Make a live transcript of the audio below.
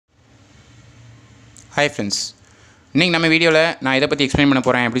Hi friends. இன்னைக்கு நம்ம வீடியோல நான் இத பத்தி எக்ஸ்பிளைன் பண்ண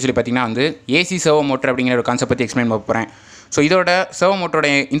போறேன் அப்படி சொல்லி பாத்தீங்கன்னா AC servo motor அப்படிங்கற ஒரு கான்செப்ட் பத்தி எக்ஸ்பிளைன் பண்ண போறேன். சோ இதோட servo motor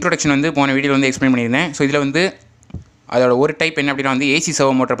இன்ட்ரோடக்ஷன் போன வீடியோல எக்ஸ்பிளைன் பண்ணியிருந்தேன். சோ இதுல அதோட ஒரு டைப் என்ன அப்படினா AC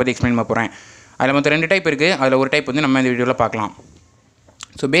servo motor பத்தி எக்ஸ்பிளைன் பண்ண போறேன். அதுல மொத்தம் ரெண்டு டைப் இருக்கு. அதுல ஒரு டைப் நம்ம இந்த வீடியோல பார்க்கலாம்.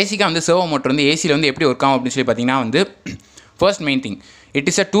 சோ பேசிக்கா servo motor AC ல எப்படி வர்க் ஆகும் அப்படி சொல்லி பாத்தீங்கன்னா first main thing, it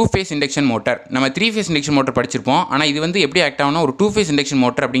is a two-phase induction motor. நம்ம 3-phase induction motor படிச்சிருப்போம். ஆனா இது எப்படி ஆக்ட் ஆகும்னா ஒரு 2-phase induction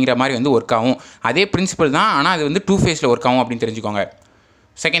motor அப்படிங்கற மாதிரி வர்க் ஆகும். அதே பிரின்சிபல் தான். ஆனா அது 2-phase ல வர்க் ஆகும் அப்படி தெரிஞ்சுக்கோங்க.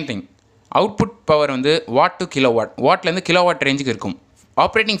 Second thing, output power watt to kilowatt. wattல இருந்து kilowatt ரேஞ்சுக்கு இருக்கும்.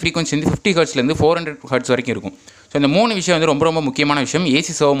 Operating frequency 50 Hz ல இருந்து 400 Hz வரைக்கும் இருக்கும். சோ இந்த மூணு விஷயம் ரொம்ப முக்கியமான விஷயம் AC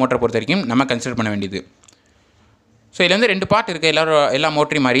servo motor பொறுத்தவரைக்கும் நம்ம கன்சிடர் பண்ண வேண்டியது. So இதுல ரெண்டு பார்ட் இருக்கு எல்லா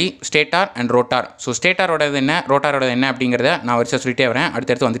மோட்டரி மாதிரி ஸ்டேட்டர் அண்ட் ரோட்டார். ஸோ ஸ்டேட்டரோடது என்ன ரோட்டாரோடது என்ன அப்படிங்கிறத நான் வரிசை சொல்லிட்டே வரேன்.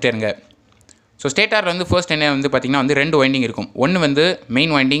 அடுத்தடுத்து வந்துட்டே இருங்க. ஸோ ஸ்டேட்டரில் ஃபர்ஸ்ட் என்ன பார்த்தீங்கன்னா ரெண்டு வைண்டிங் இருக்கும். ஒன்று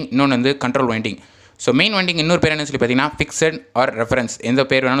மெயின் வைண்டிங், இன்னொன்று control winding. So main winding இன்னொரு பேர் என்ன சொல்லி பார்த்தீங்கன்னா ஃபிக்ஸட் ஆர் ரெஃபரன்ஸ், எந்த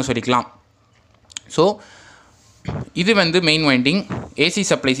பேர் வேணாலும் சொல்லிக்கலாம். ஸோ இது மெயின் வைண்டிங் ஏசி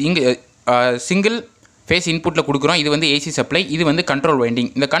சப்ளை இங்கே சிங்கிள் ஃபேஸ் இன்புட்டில் கொடுக்குறோம். இது ஏசி சப்ளை, இது கண்ட்ரோல்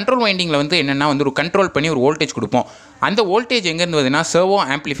வைண்டிங். இந்த கண்ட்ரோல் வைண்டிங்கில் என்னென்னா ஒரு கண்ட்ரோல் பண்ணி ஒரு வோல்டேஜ் கொடுப்போம். அந்த வோல்டேஜ் எங்கேருந்து வருதுன்னா சர்வோ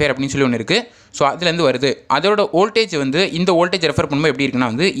ஆம்பிளிஃபையர் அப்படின்னு சொல்லி ஒன்று இருக்குது. ஸோ அதுலேருந்து வருது. அதோட வோல்டேஜ் இந்த வோல்டேஜ் ரெஃபர் பண்ணும்போது எப்படி இருக்குன்னா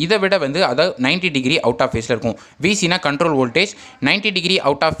இதை விட அதாவது 90 டிகிரி அவுட் ஆஃப் ஃபேஸில் இருக்கும். விசினா control voltage, 90 degree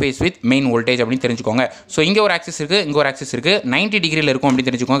out of face with main voltage அப்படின்னு தெரிஞ்சுக்கோங்க. ஸோ இங்கே ஒரு ஆக்சிஸ் இருக்குது, இங்கே ஒரு ஆக்சிஸ் இருக்குது. 90 டிகிரியில் இருக்கும் அப்படின்னு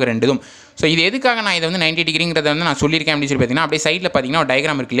தெரிஞ்சுக்கோங்க ரெண்டுதும். ஸோ இது எதுக்காக நான் இதை 90 டிகிரிங்கிறத நான் சொல்லியிருக்கேன் அப்படின்னு சொல்லி பார்த்தீங்கன்னா அப்படியே சைடில் பார்த்தீங்கன்னா ஒரு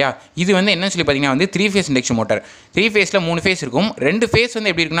டயக்ராம் இருக்கு இல்லையா, இது என்னன்னு சொல்லி பார்த்தீங்கன்னா 3-phase இண்டக்ஷன் மோட்டார். 3 ஃபேஸில் 3 ஃபேஸ் இருக்கும். ரெண்டு ஃபேஸ்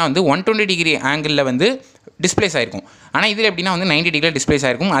எப்படி இருக்குன்னா 120 டிகிரி ஆங்கிளில் டிஸ்பிளேஸ் ஆயிருக்கும். ஆனால் இதில் எப்படின்னா 90 டிகிரியில் டிஸ்பிளேஸ்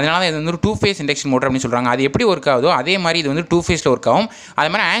ஆயிருக்கும். அதனால இது ஒரு 2-phase இண்டக்ஷன் மோட்டர் அப்படின்னு சொல்கிறாங்க. அது எப்படி ஒர்க் ஆகுதோ அதே மாதிரி இது 2-phase ஒர்க் ஆகும். அது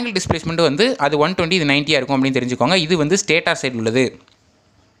மாதிரி ஆங்கிள் டிஸ்பிளேஸ்மெண்ட் அது 120, இது 90 இருக்கும் அப்படின்னு தெரிஞ்சுக்கோங்க. இது ஸ்டேட்டார் சைடு உள்ளது.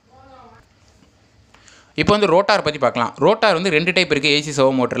 இப்போ ரோட்டார் பற்றி பார்க்கலாம். ரோட்டார் ரெண்டு டைப் இருக்குது ஏசி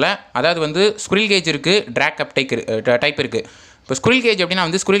சர்வோ மோட்டரில். அதாவது ஸ்குரில் கேஜ் இருக்குது, ட்ராக் அப் டைப் இருக்குது. இப்போ ஸ்குரில் கேஜ்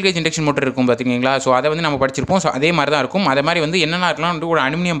அப்படின்னா ஸ்குரில் கேஜ் இண்டக்ஷன் மோட்டர் இருக்கும் பார்த்தீங்களா. ஸோ அதை நம்ம படிச்சிருப்போம். ஸோ அதே மாதிரி தான் இருக்கும். அதே மாதிரி என்னென்ன இருக்கலாம் ஒரு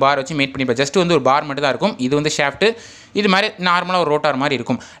அலுமினியம் பார் வச்சு மேட் பண்ணிப்போம். ஜஸ்ட் ஒரு பார் மட்டும் தான் இருக்கும். இது ஷாஃப்ட்டு, இது மாதிரி நார்மலாக ஒரு ரோட்டார் மாதிரி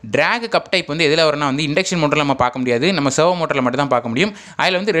இருக்கும். ட்ராக் கப் டைப் எதில் வரனா இண்டக்ஷன் மோட்டரில் நம்ம பார்க்க முடியாது, நம்ம சர்வோ மோட்டரில் மட்டும் தான் பார்க்க முடியும்.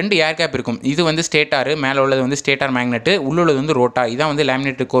 அதில் ரெண்டு ஏர் கேப் இருக்கும். இது ஸ்டேட்டார், மேலே உள்ளது ஸ்டேட்டார் மேக்னெட்டு, உள்ளது ரோட்டார். இதான்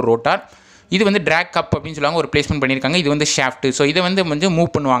லேமினேட் கோர் ரோட்டார். இது ட்ராக் கப் அப்படின்னு சொல்லுவாங்க, ஒரு பிளேஸ்மெண்ட் பண்ணியிருக்காங்க. இது ஷாஃப்ட். ஸோ இதை கொஞ்சம்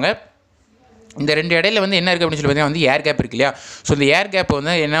மூவ் பண்ணுவாங்க. இந்த ரெண்டு இடையில என்ன இருக்குது அப்படின்னு சொல்லி பார்த்தீங்கன்னா ஏர் கேப் இருக்கு இல்லையா. ஸோ இந்த ஏர் கேப்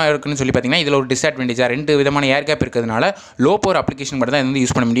என்ன இருக்குன்னு சொல்லி பார்த்தீங்கன்னா இதில் ஒரு டிஸ்அட்வான்டேஜாக ரெண்டு விதமான ஏர் கேப் இருக்கிறதுனால லோ பவர் அப்ளிகேஷன் மட்டும் தான்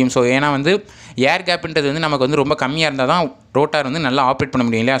யூஸ் பண்ண முடியும். ஸோ ஏன்னா ஏர் கேப்ன்றது நமக்கு ரொம்ப கம்மியாக இருந்தால் தான் ரோட்டார் நல்லா ஆப்ரேட் பண்ண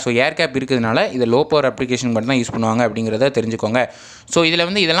முடியும் இல்லையா. ஸோ ஏர் கேப் இருக்கிறதுனால இதை லோ பவர் அப்ளிகேஷன் மட்டும் தான் யூஸ் பண்ணுவாங்க அப்படிங்கிறத தெரிஞ்சுக்கோங்க. ஸோ இதில்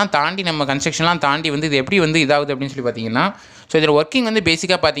இதெல்லாம் தாண்டி நம்ம கன்ஸ்ட்ரக்ஷன்லாம் தாண்டி இது எப்படி இதாகுது அப்படின்னு சொல்லி பார்த்தீங்கன்னா, ஸோ இதில் ஒர்க்கிங்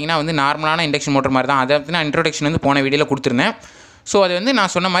பேசிக்காக பார்த்தீங்கன்னா நார்மலான இண்டக்ஷன் மோட்டர் மாதிரி தான். அதை நான் இன்ட்ரோடக்ஷன் போன வீடியோவில் கொடுத்துருந்தேன். ஸோ அது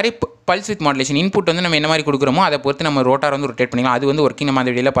நான் சொன்ன மாதிரி பல்ஸ் வித் மாடுலேஷன் இன்புட் நம்ம என்ன மாதிரி கொடுக்குறோமோ அதை பொறுத்து நம்ம ரோட்டார் ரொட்டேட் பண்ணிக்கலாம். அது ஒர்க்கிங் நம்ம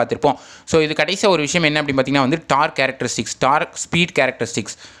அந்த வீடியோவில் பார்த்துருப்போம். ஸோ இது கடைசியாக ஒரு விஷயம் என்ன அப்படின்னு பார்த்தீங்கன்னா dark characteristics, dark speed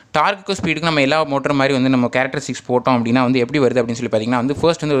characteristics. Torque ஸ்பீடுக்கு நம்ம எல்லா மோட்டர் மாதிரி நம்ம கேரக்டரிஸ்டிக்ஸ் போட்டோம் அப்படின்னா எப்படி வருது அப்படின்னு சொல்லி பார்த்தீங்கன்னா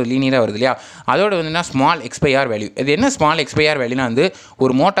ஃபர்ஸ்ட் ஒரு லீனியராக வருது இல்லையா. அதோட ஸ்மால் எக்ஸ்பைஆர் வேல்யூ. இது என்ன ஸ்மால் எக்ஸ்பைஆர் வேல்யூனா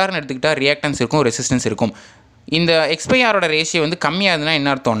ஒரு மோட்டார்னு எடுத்துக்கிட்டால் ரியாக்டன்ஸ் இருக்கும், ரெசிஸ்டன்ஸ் இருக்கும். இந்த எக்ஸ்பைஆரோட ரேஷியோ கம்மியாக இருந்ததுன்னா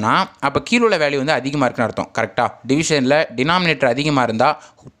என்ன அர்த்தம்னா அப்போ கீழே உள்ள வேல்யூ அதிகமாக இருக்குன்னு அர்த்தம். கரெக்டாக டிவிஷனில் டினாமினேட்டர் அதிகமாக இருந்தால்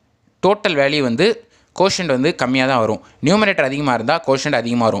டோட்டல் வேல்யூ கோஷன்ட் கம்மியாக தான் வரும். நியூமரேட்டர் அதிகமாக இருந்தால் கோஷன்ட்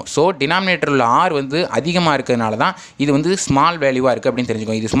அதிகமாக வரும். ஸோ டினாமினேட்டர் உள்ள ஆர் அதிகமாக இருக்கிறதுனால தான் இது ஸ்மால் வேல்யூவாக இருக்குது அப்படின்னு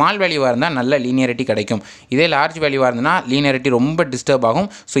தெரிஞ்சுக்கோங்க. இது ஸ்மால் வேல்யூவாக இருந்தால் நல்ல லீனியரிட்டி கிடைக்கும். இதே லார்ஜ் வேல்யூவாக இருந்ததுன்னா லீனியரிட்டி ரொம்ப டிஸ்டர்ப் ஆகும்.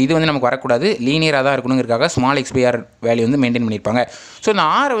 ஸோ இது நமக்கு வரக்கூடாது, லீனியராக தான் இருக்கணுங்கிறதுக்காக ஸ்மால் எக்ஸ்பைஆர் வேல்யூ மெயின்டைன் பண்ணியிருப்பாங்க. ஸோ இந்த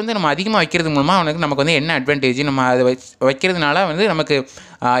ஆரை நம்ம அதிகமாக வைக்கிறது மூலமாக நமக்கு என்ன அட்வான்டேஜ், நம்ம அதை வைக்கிறதுனால நமக்கு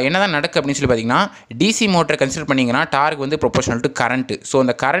என்ன தான் நடக்கு அப்படின்னு சொல்லி பார்த்தீங்கன்னா டிசி மோட்டரை கன்சிடர் பண்ணிங்கன்னா dark proportional to current. So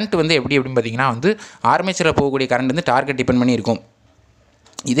அந்த கரண்ட் எப்படி அப்படின்னு பார்த்தீங்கன்னா ஆர்மேச்சரில் போகக்கூடிய கரண்ட் டார்கெட் டிபெண்ட் பண்ணி இருக்கும்.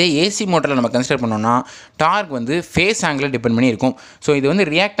 இதே ஏசி மோட்டரில் நம்ம கன்சிடர் பண்ணோம்னா டார்க் ஃபேஸ் ஆங்கிளில் டிபெண்ட் பண்ணி இருக்கும். ஸோ இது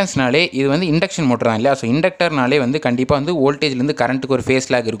ரியாக்டன்ஸ்னாலே இது இண்டக்ஷன் மோட்டர் தான் இல்லையா. ஸோ இண்டக்டர்னாலே கண்டிப்பாக வோல்டேஜ்லேருந்து கரண்ட்டுக்கு ஒரு ஃபேஸ்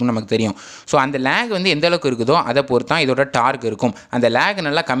லேக் இருக்கும்னு நமக்கு தெரியும். ஸோ அந்த லேக் எந்த அளவுக்கு இருக்குதோ அதை பொறுத்து தான் இதோட டார்க் இருக்கும். அந்த லேக்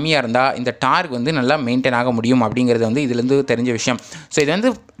நல்லா கம்மியாக இருந்தால் இந்த டார்க் நல்லா மெயின்டைன் ஆக முடியும் அப்படிங்கிறது இதுலேருந்து தெரிஞ்ச விஷயம். ஸோ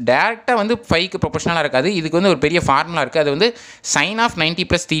இது டேரெக்டாக ஃபைக்கு ப்ரொபோஷனலாக இருக்காது. இதுக்கு ஒரு பெரிய ஃபார்முலா இருக்குது. அது sin of 90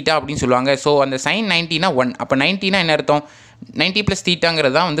 + θ அப்படின்னு சொல்லுவாங்க. ஸோ அந்த sin 90னா 1, அப்போ 90னா என்ன அர்த்தம், 90 +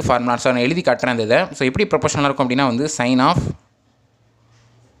 θங்கிறது தான் ஃபார்முலா. ஸோ நான் எழுதி காட்டுறேன் அந்த இதை. ஸோ எப்படி ப்ரொபோஷனலாக இருக்கும் அப்படின்னா sin of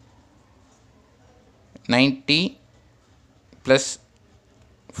 90 +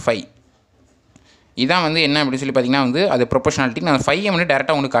 5 இதான் என்ன அப்படின்னு சொல்லி பார்த்தீங்கன்னா அது ப்ரொபோஷனாலிட்டி. நான் 5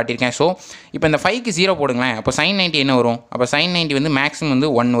 டேரெக்டாக உங்களுக்கு காட்டியிருக்கேன். ஸோ இப்போ இந்த 5க்கு 0 போடுங்களேன். அப்போ sin 90 என்ன வரும், அப்போ sin 90 மேக்ஸிமம்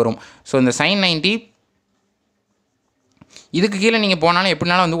 1 வரும். ஸோ இந்த sin 90 இதுக்கு கீழே நீங்கள் போனாலும்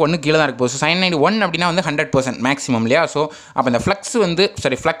எப்படினாலும் வந்து ஒன்று கீழே தான் இருக்க போகுது. ஸோ sin 90 1 அப்படின்னா வந்து 100% மேக்ஸிமம் இல்லையா. ஸோ அப்போ அந்த ஃப்ளக்ஸ் வந்து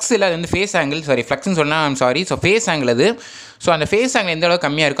ஃப்ளக்ஸ் இல்லை, அது வந்து ஃபேஸ் ஆங்கிள், ஃப்ளக்ஸ்னு சொன்னால் ஸோ ஃபேஸ் ஆங்கிள் அது. ஸோ அந்த ஃபேஸ் ஆங்கிள் எந்த அளவுக்கு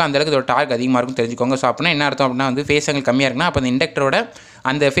கம்மியாக இருக்கோ அந்த அளவுக்கு இதோட டார்க் அதிகமாக இருக்கும் தெரிஞ்சுக்கோங்க. ஸோ அப்படின்னா என்ன அர்த்தம் அப்படின்னா வந்து ஃபேஸ் ஆங்கிள் கம்மியாக இருக்குன்னா அப்போ அந்த இண்டக்டரோட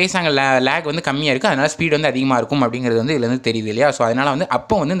அந்த ஃபேஸ் ஆங்கிள் லேக் வந்து கம்மியாக இருக்குது, அதனால் ஸ்பீடு வந்து அதிகமாக இருக்கும் அப்படிங்கிறது வந்து இதுலேருந்து தெரியுது இல்லையா. ஸோ அதனால் வந்து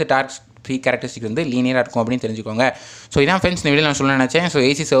அப்போ வந்து இந்த டார்க் ஃப்ரீ கேரக்டரிஸ்டிக் வந்து லீனியராக இருக்கும் அப்படின்னு தெரிஞ்சுக்கோங்க. ஸோ இதான் ஃப்ரெண்ட்ஸ் இந்த வீடியோ நான் சொல்ல நினச்சேன். ஸோ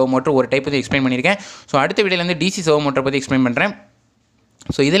ஏசி சர்வோ மோட்டர் ஒரு டைப் வந்து எக்ஸ்பிளைன் பண்ணியிருக்கேன். ஸோ அடுத்த வீடியோவில் வந்து டிசி சர்வோ மோட்டர் பற்றி எக்ஸ்பிளைன் பண்ணுறேன்.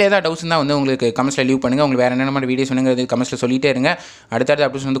 ஸோ இதில் ஏதாவது டவுட்ஸ் தான் வந்து உங்களுக்கு கமெண்ட்ஸில் லீவ் பண்ணுங்கள். உங்களுக்கு வேறு என்ன மாதிரி வீடியோஸ் வேணுங்கிறது கமெண்ட்ஸில் சொல்லிட்டே இருங்க. அடுத்தடுத்த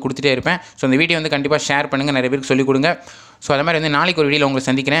அப்டேட்ஸ் வந்து கொடுத்துட்டே இருப்பேன். ஸோ இந்த வீடியோ வந்து கண்டிப்பாக ஷேர் பண்ணுங்கள், நிறைய பேருக்கு சொல்லிக் கொடுங்க. ஸோ அது மாதிரி வந்து நாளைக்கு ஒரு வீடியோவில் உங்களை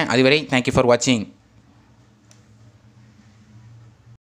சந்திக்கிறேன். அதுவரை தேங்க்யூ ஃபார் வாட்சிங்.